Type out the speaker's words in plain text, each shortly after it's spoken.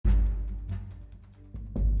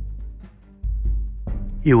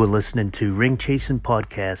You are listening to Ring Chasing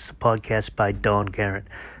Podcast, a podcast by Don Garrett.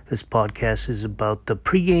 This podcast is about the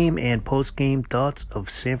pregame and postgame thoughts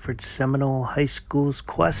of Sanford Seminole High School's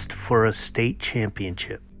quest for a state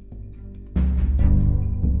championship.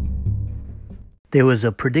 There was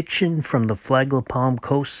a prediction from the Flagler Palm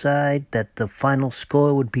Coast side that the final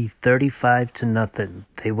score would be 35-0.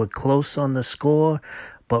 They were close on the score,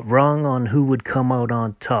 but wrong on who would come out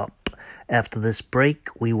on top. After this break,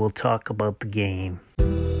 we will talk about the game.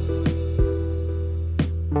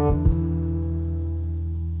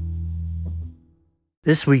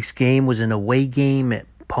 This week's game was an away game at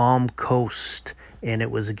Palm Coast, and it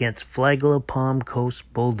was against Flagler Palm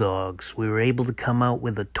Coast Bulldogs. We were able to come out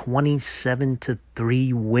with a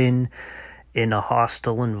 27-3 win in a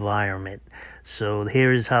hostile environment. So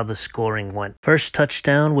here is how the scoring went. First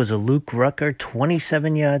touchdown was a Luke Rucker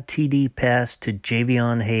 27-yard TD pass to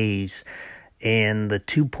Javion Hayes. And the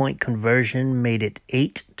 2-point conversion made it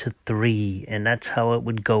 8-3. And that's how it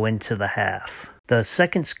would go into the half. The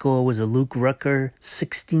second score was a Luke Rucker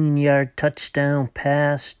 16-yard touchdown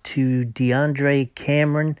pass to DeAndre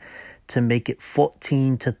Cameron to make it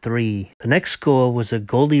 14-3. The next score was a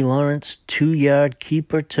Goldie Lawrence 2-yard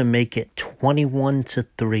keeper to make it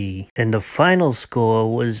 21-3. And the final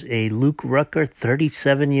score was a Luke Rucker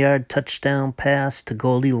 37-yard touchdown pass to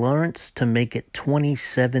Goldie Lawrence to make it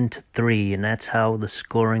 27-3. And that's how the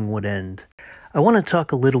scoring would end. I want to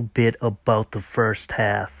talk a little bit about the first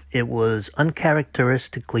half. It was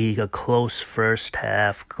uncharacteristically a close first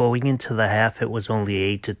half. Going into the half, it was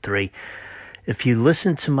only 8-3. If you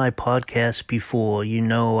listened to my podcast before, you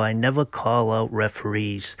know I never call out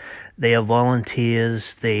referees. They are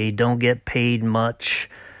volunteers. They don't get paid much.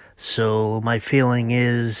 So my feeling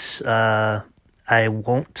is I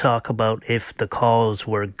won't talk about if the calls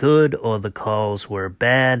were good or the calls were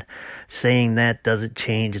bad. Saying that doesn't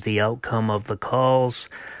change the outcome of the calls.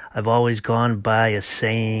 I've always gone by a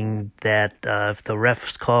saying that if the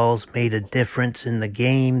ref's calls made a difference in the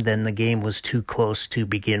game, then the game was too close to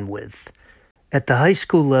begin with. At the high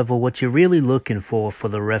school level, what you're really looking for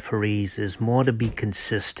the referees is more to be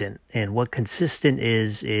consistent. And what consistent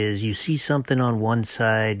is you see something on one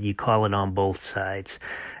side, you call it on both sides.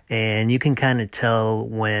 And you can kind of tell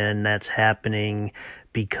when that's happening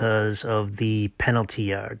because of the penalty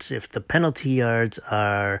yards. If the penalty yards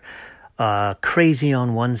are crazy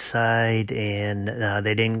on one side and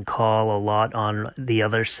they didn't call a lot on the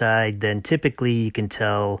other side, then typically you can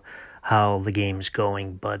tell how the game's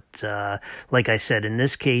going. But like I said, in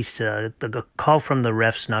this case, the call from the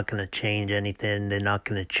ref's not going to change anything. They're not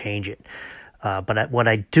going to change it. But what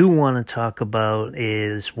I do want to talk about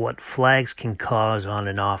is what flags can cause on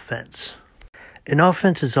an offense. An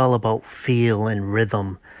offense is all about feel and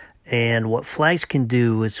rhythm. And what flags can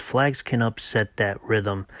do is flags can upset that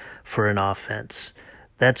rhythm for an offense.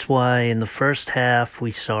 That's why in the first half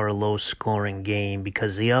we saw a low-scoring game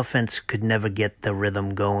because the offense could never get the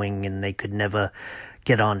rhythm going and they could never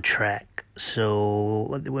get on track.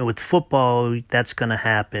 So with football, that's going to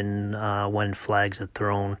happen when flags are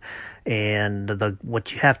thrown. And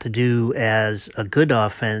what you have to do as a good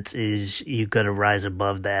offense is you got to rise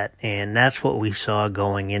above that. And that's what we saw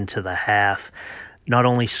going into the half. Not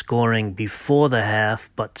only scoring before the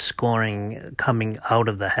half, but scoring coming out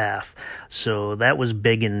of the half. So that was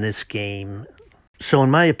big in this game. So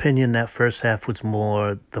in my opinion, that first half was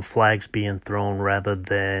more the flags being thrown rather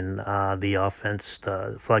than the offense,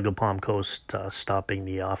 the Flagler Palm Coast stopping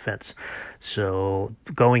the offense. So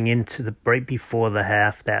going into right before the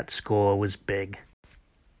half, that score was big.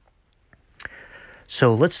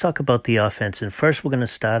 So let's talk about the offense. And first we're going to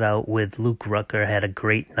start out with Luke Rucker. Had a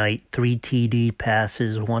great night. 3 TD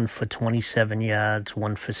passes, one for 27 yards,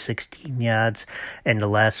 one for 16 yards, and the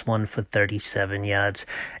last one for 37 yards.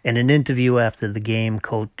 In an interview after the game,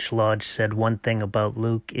 Coach Lodge said one thing about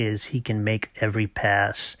Luke is he can make every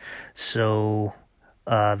pass. So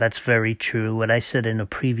that's very true. What I said in a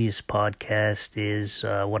previous podcast is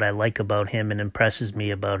what I like about him and impresses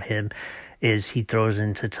me about him is he throws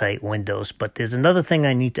into tight windows. But there's another thing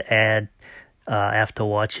I need to add after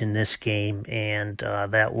watching this game, and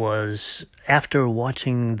that was after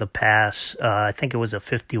watching the pass. I think it was a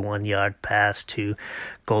 51-yard pass to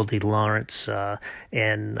Goldie Lawrence,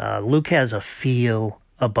 and Luke has a feel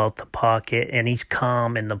about the pocket, and he's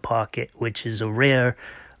calm in the pocket, which is a rare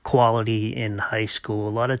quality in high school. A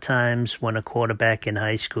lot of times when a quarterback in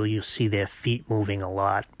high school, you'll see their feet moving a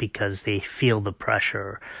lot because they feel the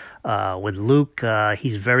pressure. With Luke,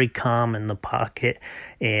 he's very calm in the pocket,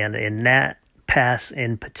 and in that pass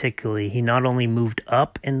in particular, he not only moved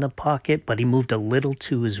up in the pocket, but he moved a little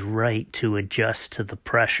to his right to adjust to the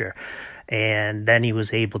pressure. And then he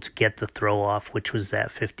was able to get the throw off, which was that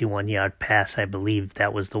 51-yard pass. I believe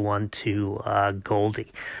that was the one to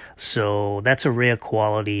Goldie. So that's a rare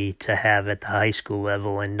quality to have at the high school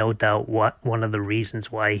level, and no doubt one of the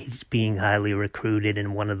reasons why he's being highly recruited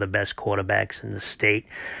and one of the best quarterbacks in the state.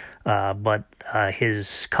 But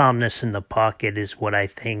his calmness in the pocket is what I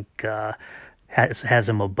think has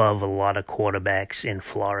him above a lot of quarterbacks in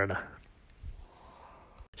Florida.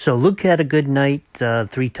 So Luke had a good night,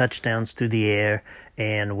 3 touchdowns through the air,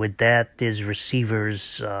 and with that, his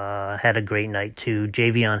receivers had a great night too.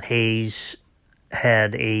 Javion Hayes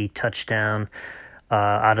had a touchdown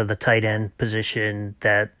out of the tight end position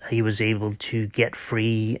that he was able to get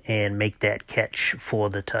free and make that catch for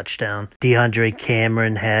the touchdown. DeAndre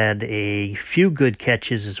Cameron had a few good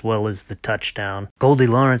catches as well as the touchdown. Goldie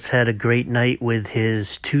Lawrence had a great night with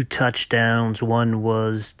his 2 touchdowns. One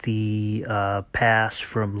was the pass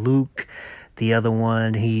from Luke. The other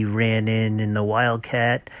one he ran in the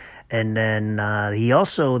Wildcat. And then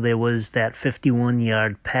there was that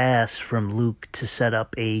 51-yard pass from Luke to set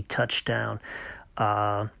up a touchdown.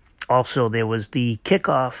 Also, there was the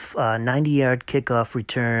kickoff, 90-yard kickoff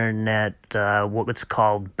return that what was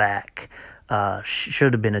called back.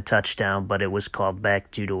 Should have been a touchdown, but it was called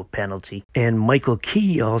back due to a penalty. And Michael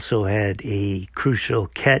Key also had a crucial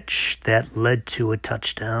catch that led to a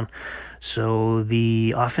touchdown. So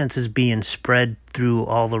the offense is being spread through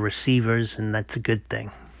all the receivers, and that's a good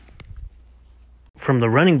thing. From the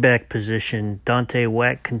running back position, Dante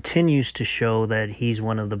Wack continues to show that he's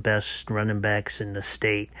one of the best running backs in the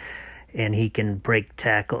state, and he can break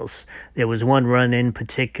tackles. There was one run in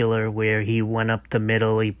particular where he went up the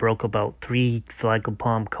middle. He broke about 3 Flagler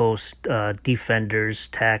Palm Coast defenders'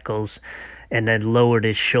 tackles, and then lowered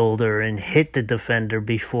his shoulder and hit the defender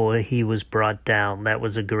before he was brought down. That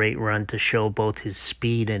was a great run to show both his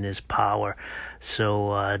speed and his power.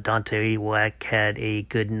 So Dante Wack had a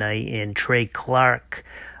good night, and Trey Clark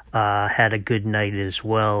had a good night as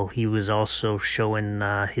well. He was also showing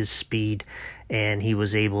his speed, and he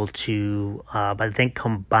was able to, I think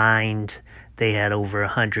combined, they had over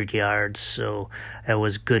 100 yards. So that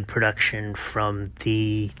was good production from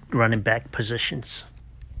the running back positions.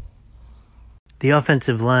 The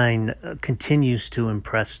offensive line continues to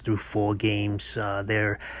impress through 4 games.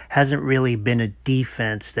 There hasn't really been a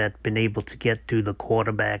defense that's been able to get through the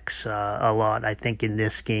quarterbacks a lot. I think in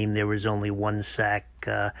this game there was only 1 sack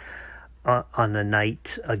on the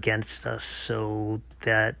night against us. So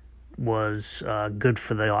that was good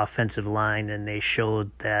for the offensive line, and they showed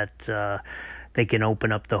that they can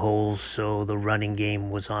open up the holes, so the running game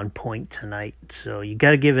was on point tonight. So you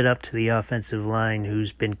got to give it up to the offensive line,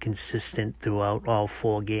 who's been consistent throughout all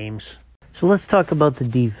 4 games. So let's talk about the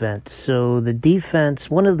defense. So the defense,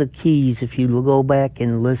 one of the keys, if you go back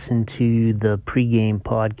and listen to the pregame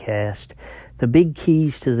podcast, the big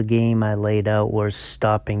keys to the game I laid out was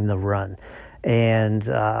stopping the run. And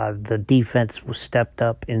the defense was stepped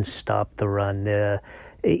up and stopped the run.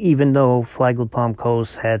 Even though Flagler Palm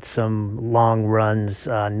Coast had some long runs,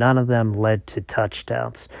 none of them led to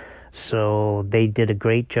touchdowns. So they did a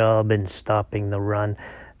great job in stopping the run.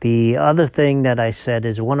 The other thing that I said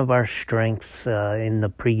is one of our strengths in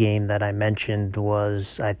the pregame that I mentioned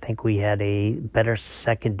was I think we had a better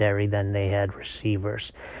secondary than they had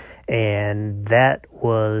receivers. And that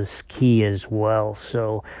was key as well.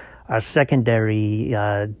 So our secondary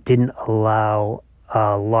didn't allow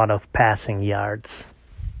a lot of passing yards.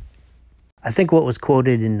 I think what was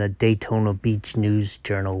quoted in the Daytona Beach News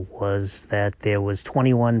Journal was that there was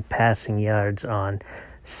 21 passing yards on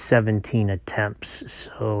 17 attempts.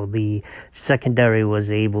 So the secondary was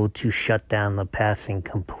able to shut down the passing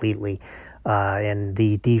completely, and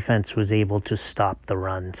the defense was able to stop the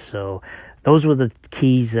run. So those were the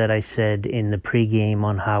keys that I said in the pregame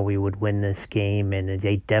on how we would win this game, and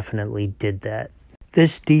they definitely did that.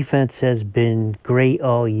 This defense has been great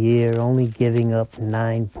all year, only giving up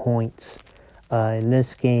 9 points. In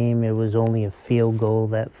this game, it was only a field goal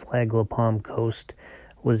that Flagler Palm Coast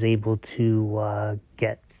was able to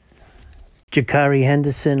get. Jakari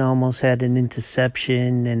Henderson almost had an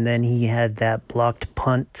interception, and then he had that blocked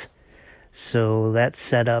punt. So that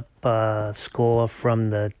set up a score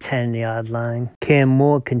from the 10-yard line. Cam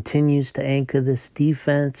Moore continues to anchor this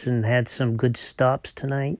defense and had some good stops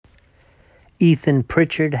tonight. Ethan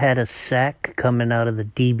Pritchard had a sack coming out of the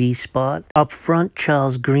DB spot. Up front,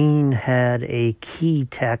 Charles Green had a key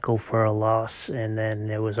tackle for a loss. And then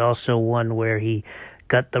there was also one where he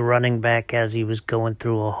got the running back as he was going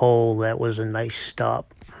through a hole. That was a nice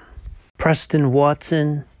stop. Preston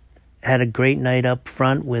Watson had a great night up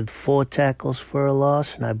front with 4 tackles for a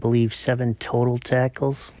loss, and I believe 7 total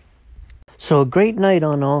tackles. So a great night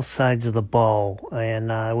on all sides of the ball, and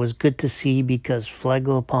it was good to see because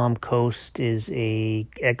Flagler Palm Coast is a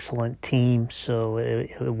excellent team, so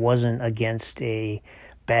it wasn't against a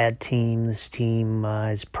bad team. This team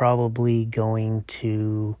is probably going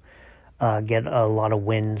to get a lot of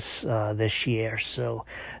wins this year, so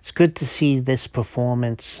it's good to see this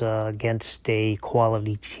performance against a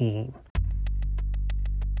quality team.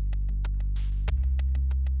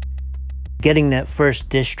 Getting that first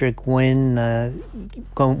district win,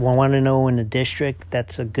 1-0 in the district,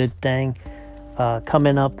 that's a good thing.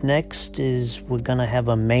 Coming up next is we're going to have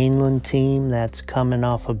a mainland team that's coming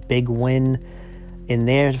off a big win in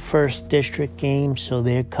their first district game, so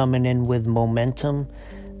they're coming in with momentum.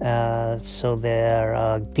 So they're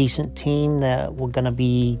a decent team that we're going to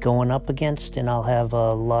be going up against, and I'll have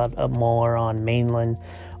a lot more on mainland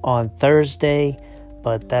on Thursday.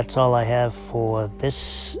 But that's all I have for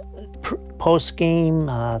this post game.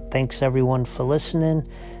 Thanks everyone for listening,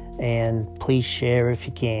 and please share if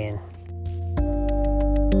you can.